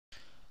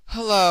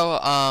Hello,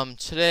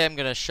 today I'm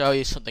gonna show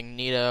you something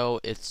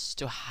neato. It's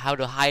to how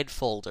to hide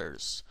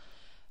folders.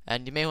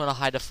 And you may want to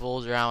hide a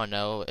folder, I don't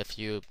know, if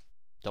you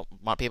don't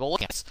want people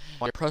looking at it.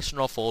 On your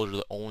personal folder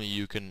that only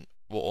you can,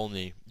 well,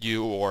 only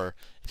you, or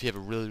if you have a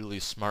really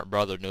smart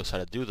brother who knows how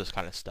to do this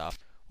kind of stuff,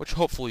 which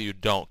hopefully you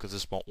don't, because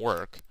this won't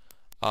work,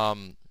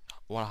 want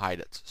to hide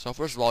it. So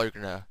first of all,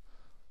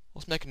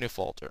 let's make a new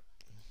folder.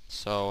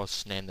 So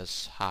let's name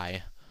this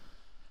Hi.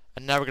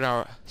 And now we're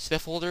gonna see the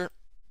folder.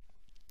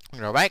 We're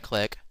gonna right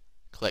click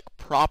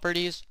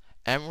Properties,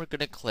 and we're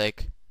gonna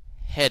click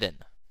Hidden,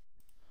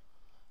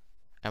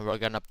 and we're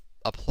gonna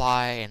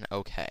apply and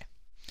OK.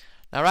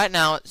 Now right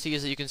now it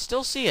sees that you can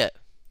still see it,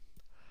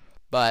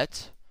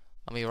 but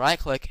when we right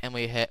click and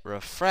we hit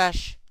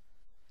refresh,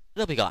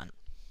 it'll be gone.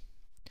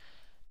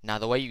 Now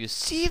the way you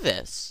see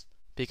this,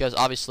 because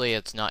obviously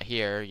it's not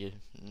here,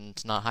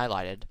 it's not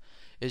highlighted,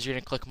 is you're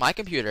gonna click My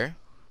Computer,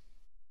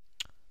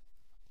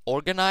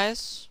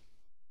 Organize,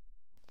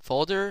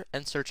 Folder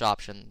and Search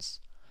Options,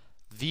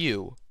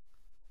 View,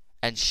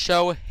 and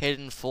Show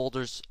Hidden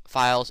Folders,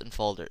 Files, and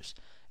Folders.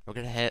 We're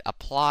going to hit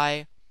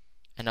Apply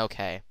and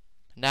OK.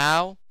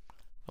 Now,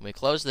 when we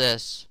close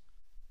this,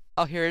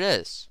 oh, here it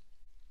is.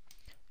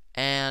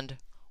 And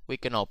we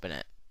can open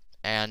it.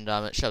 And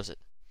it shows it.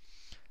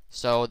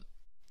 So,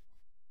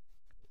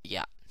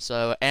 yeah.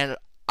 So, and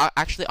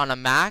actually on a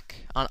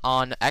Mac,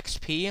 on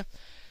XP,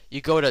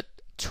 you go to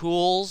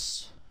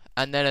Tools,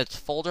 and then it's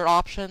Folder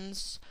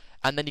Options,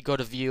 and then you go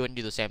to View and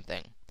do the same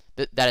thing.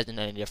 That isn't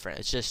any different.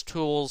 It's just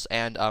Tools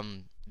and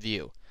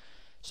View.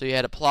 So you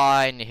hit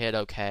Apply and you hit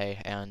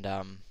OK, and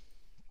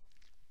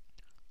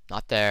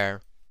not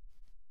there.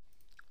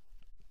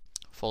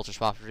 Folders,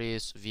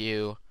 Properties,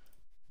 View,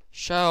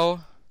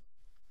 Show,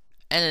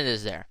 and it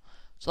is there.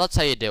 So that's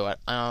how you do it.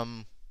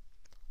 Have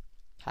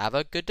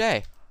a good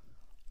day.